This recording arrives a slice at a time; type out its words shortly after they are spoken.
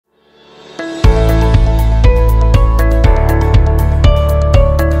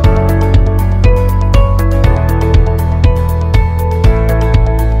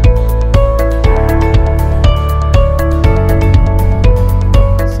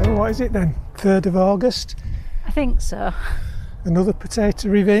What is it then? 3rd of August? I think so. Another potato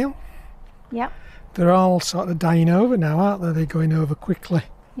reveal? Yep. They're all sort of dying over now, aren't they? They're going over quickly.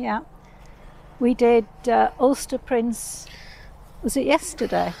 Yeah. We did Ulster Prince, was it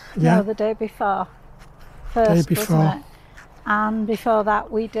yesterday? Yeah. No, the day before. First, Day before. wasn't it? And before that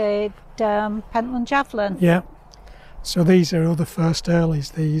we did Pentland Javelin. Yeah. So these are other first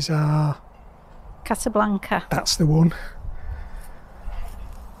earlies. These are... Casablanca. That's the one.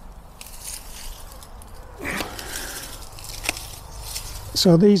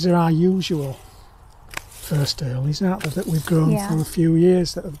 So these are our usual first earlies, aren't they, that we've grown for a few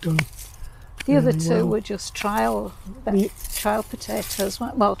years, that have done the other really two well. were just trial potatoes,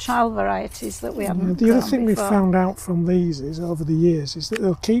 well, trial varieties that we haven't The other grown thing we've before. found out from these is, over the years, is that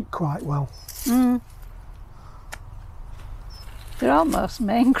they'll keep quite well. They're almost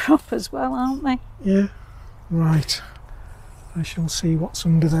main crop as well, aren't they? Yeah. Right. I shall see what's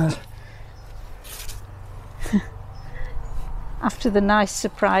under there. After the nice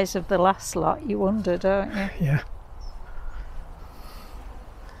surprise of the last lot, you wonder, don't you? Yeah.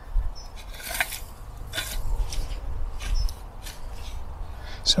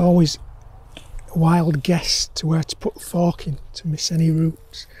 It's always a wild guess to where to put the fork in to miss any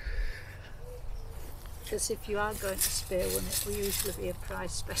roots. Because if you are going to spear one, it will usually be a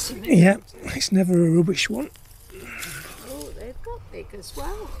prize specimen. Yeah, it's never a rubbish one. Oh, they've got big as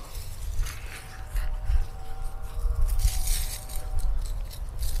well.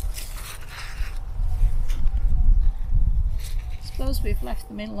 I suppose we've left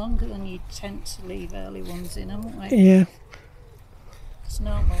them in longer than you tend to leave early ones in, haven't we? Yeah. Because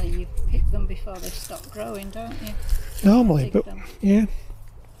normally you pick them before they stop growing, don't you? Normally, Dig but them. yeah.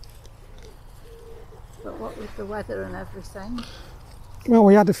 But what with the weather and everything? Well,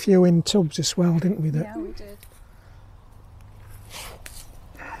 we had a few in tubs as well, didn't we? Yeah, we did.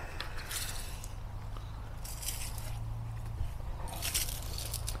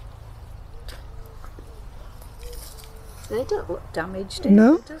 They don't look damaged,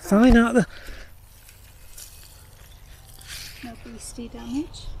 No, do they? fine, aren't they? No beastie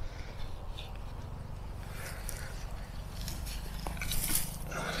damage.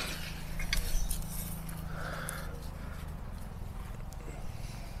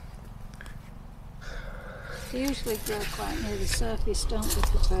 They usually grow quite near the surface, don't they,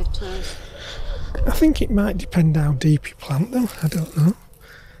 potatoes? I think it might depend how deep you plant them. I don't know.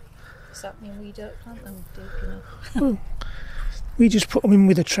 Does that mean we don't plant them deep enough? We just put them in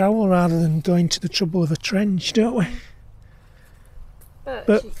with a trowel rather than going to the trouble of a trench, don't we?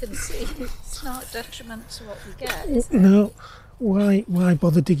 But you can see it's not a detriment to what we get, is it? No. Why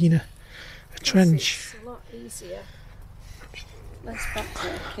bother digging a trench? It's a lot easier. Less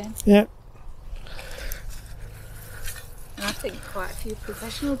backbreaking. Yeah. And I think quite a few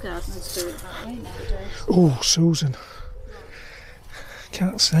professional gardeners do it that way nowadays. Oh, Susan.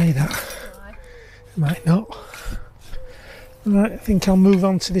 Can't say that. Why? Might not. Right, I think I'll move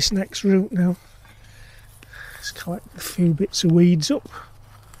on to this next route now. Let's collect a few bits of weeds up.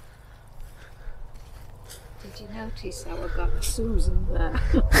 Did you notice how I got Susan there?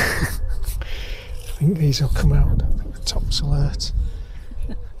 I think these will come out. I think the top's alert.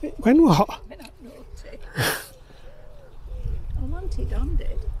 When what? When I'm naughty. Oh, Monty Don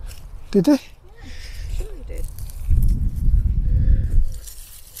did. Did they? Yeah, sure he did.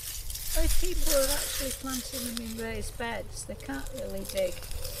 Well, if people are actually planting them in raised beds, they can't really dig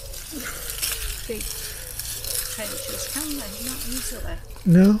big trenches, can they? Not easily.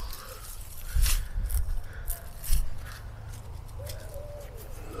 No.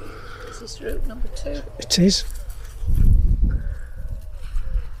 Is this route number 2? It is.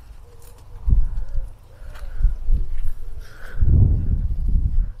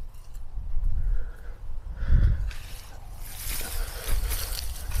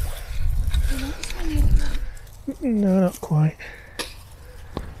 No, not quite. I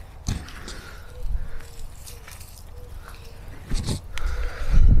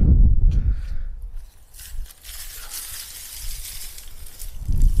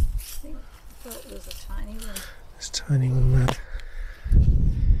thought there was a tiny one. There's a tiny one there.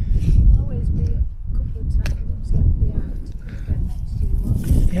 There'll always be a couple of tiny ones left behind to compare next to you.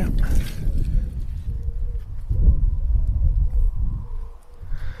 Yeah.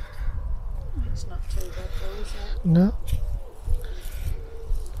 It's not too bad though, is it? No.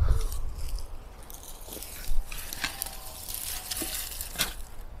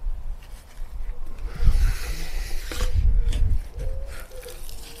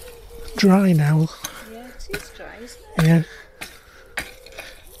 Dry now. Yeah, it is dry, isn't it? Yeah.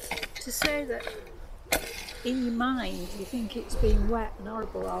 To say that in your mind you think it's been wet and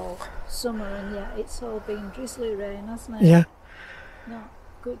horrible all summer, and yet it's all been drizzly rain, hasn't it? Yeah. Not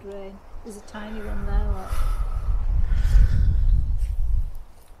good rain. There's a tiny one there. Look.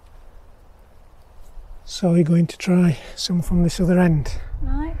 So we're going to try some from this other end.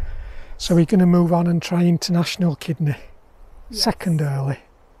 Right. So we're going to move on and try International Kidney. Yes. Second early.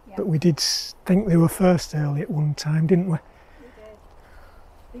 Yeah. But we did think they were first early at one time, didn't we? We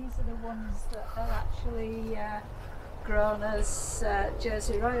did. These are the ones that are actually grown as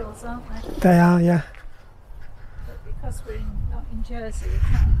Jersey Royals, aren't they? They are, yeah. But because we're not in Jersey, we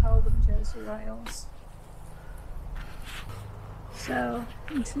can't call them Jersey Royals. So,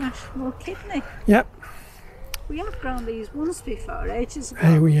 International Kidney. Yep. We have grown these once before, ages ago.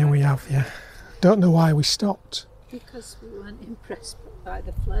 Hey, we have, yeah. Don't know why we stopped. Because we weren't impressed by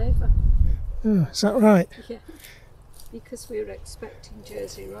the flavour. Oh, is that right? Yeah. Because we were expecting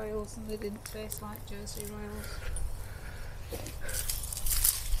Jersey Royals and they didn't taste like Jersey Royals.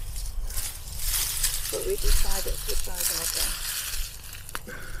 But we decided to try our best.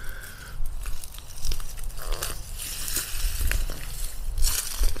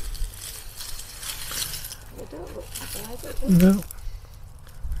 They don't look too bad, do they? No.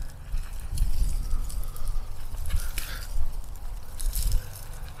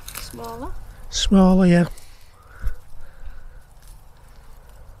 Smaller? Smaller, yeah.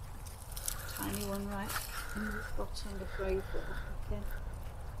 Tiny one right in the bottom before you put the hook in.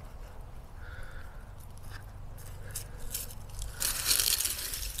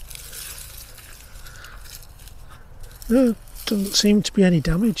 No, doesn't seem to be any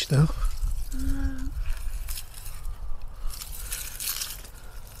damage though. No.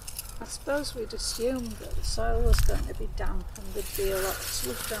 I suppose we'd assumed that the soil was going to be damp and there'd be a lot of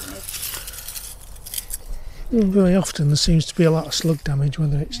slug damage. Very often there seems to be a lot of slug damage,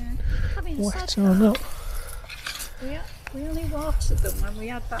 whether it's Having wet said or that, not. we only watered them when we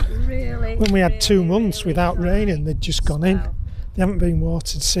had that really. When we had 2 months really without dry raining, they'd just gone in. spell. They haven't been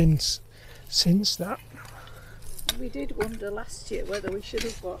watered since that. We did wonder last year whether we should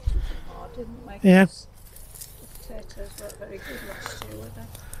have watered them more, didn't we? Yeah. 'Cause the potatoes weren't very good last year, were they?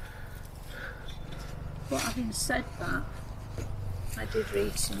 But having said that, I did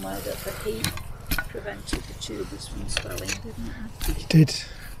read somewhere that the heat prevented the tubers from swelling, didn't it? It did.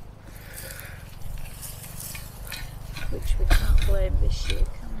 Which we can't blame this year,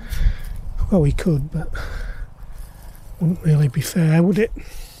 can we? Well, we could, but wouldn't really be fair, would it?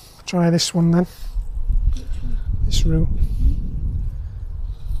 Try this one then. Which one? This route.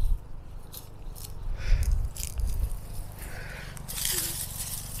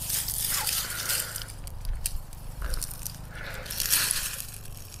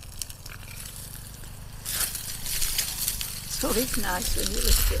 It's always nice when you look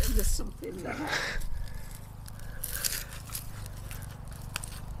at it and there's something there.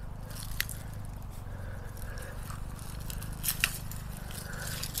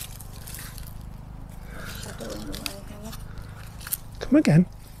 Shadow in the way here. Come again.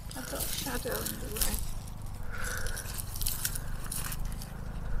 I've got a shadow in the way.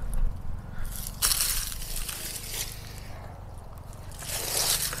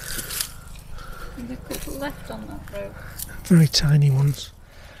 And a couple left on that road. Very tiny ones.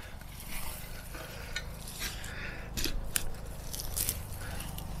 Is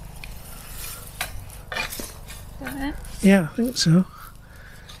that it? Yeah, I think so.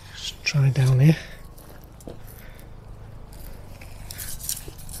 Just try down here.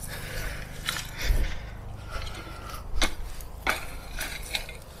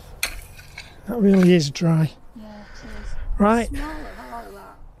 That really is dry. Yeah, it is. Right. Smaller, all of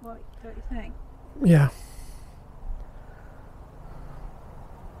that. What don't you think? Yeah.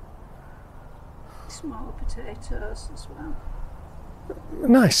 Smaller potatoes as well.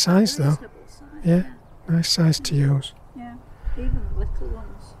 Nice size though. Reasonable size. Yeah. Nice size to use. Yeah. Even the little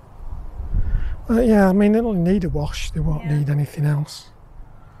ones. Well, yeah, I mean, they'll only need a wash. They won't Yeah. need anything else.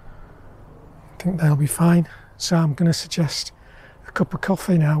 I think they'll be fine. So I'm going to suggest a cup of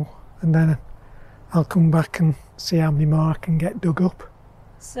coffee now, and then I'll come back and see how many more I can get dug up.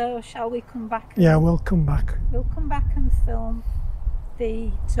 So shall we come back? Yeah, we'll come back. We'll come back and film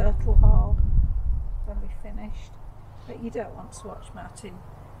the total haul when we're finished. But you don't want to watch Martin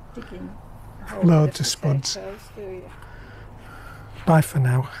digging a hole Loads with of spuds. potatoes, do you? Bye for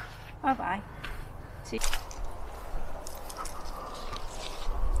now. Bye bye. See.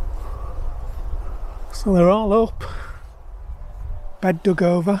 So they're all up. Bed dug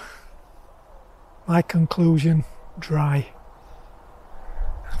over. My conclusion, dry.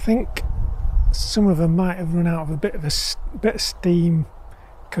 I think some of them might have run out of a bit of steam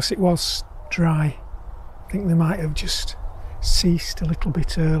because it was dry. think they might have just ceased a little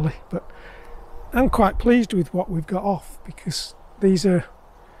bit early, but I'm quite pleased with what we've got off, because these are,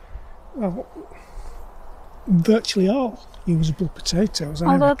 well, virtually all usable potatoes.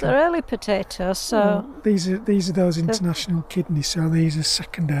 Although they're early potatoes, so... Well, these are those international kidney, so these are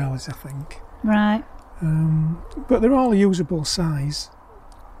second earlies, I think. Right. But they're all usable size.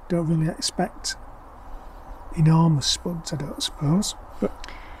 Don't really expect enormous spuds, I don't suppose.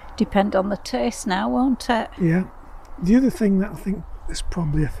 But depend on the taste now, won't it? yeah. The other thing that I think has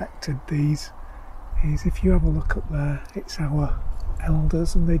probably affected these is, if you have a look up there, it's our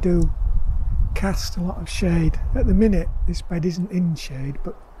elders, and they do cast a lot of shade. At the minute this bed isn't in shade,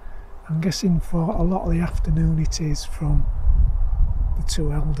 but I'm guessing for a lot of the afternoon it is from the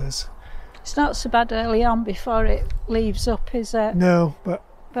two elders. It's not so bad early on before it leaves up, is it? No,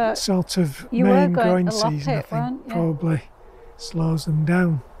 but sort of main growing season, I think, probably slows them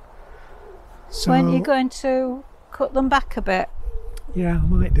down. So, weren't you going to cut them back a bit? Yeah, I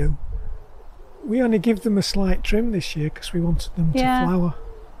might do. We only give them a slight trim this year because we wanted them to flower.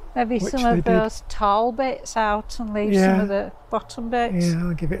 Maybe some of those tall bits out and leave some of the bottom bits. Yeah,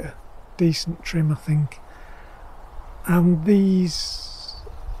 I'll give it a decent trim, I think. And these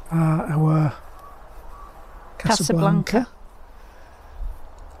are our Casablanca.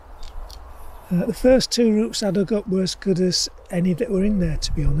 The first two roots I dug up were as good as any that were in there,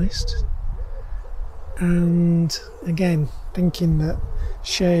 to be honest. And again, thinking that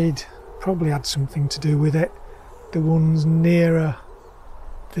shade probably had something to do with it. The ones nearer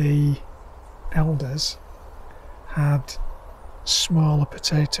the elders had smaller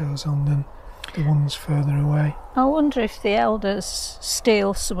potatoes on than the ones further away. I wonder if the elders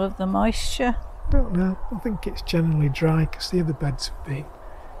steal some of the moisture. I don't know. I think it's generally dry because the other beds have been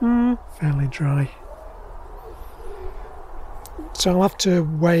fairly dry. So I'll have to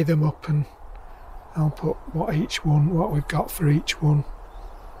weigh them up, and I'll put what we've got for each one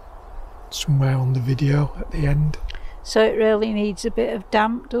somewhere on the video at the end. So it really needs a bit of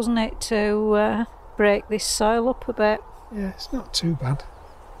damp, doesn't it, to break this soil up a bit? Yeah, it's not too bad.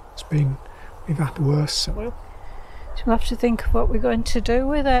 We've had worse soil. So we'll have to think of what we're going to do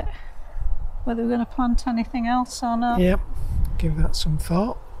with it, whether we're going to plant anything else or not. Yep, give that some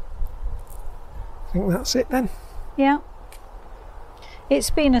thought. I think that's it then. Yeah. It's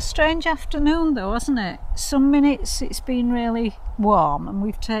been a strange afternoon though, hasn't it? Some minutes it's been really warm and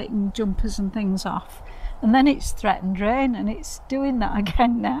we've taken jumpers and things off, and then it's threatened rain, and it's doing that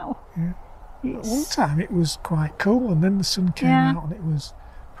again now. Yeah. At one time it was quite cool, and then the sun came out and it was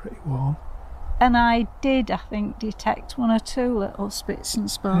pretty warm. And I did, I think, detect one or two little spits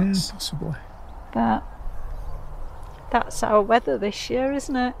and spots. Yeah, possibly. But that's our weather this year,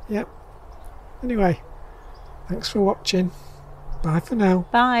 isn't it? Yep. Anyway, thanks for watching. Bye for now.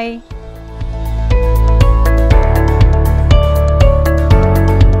 Bye.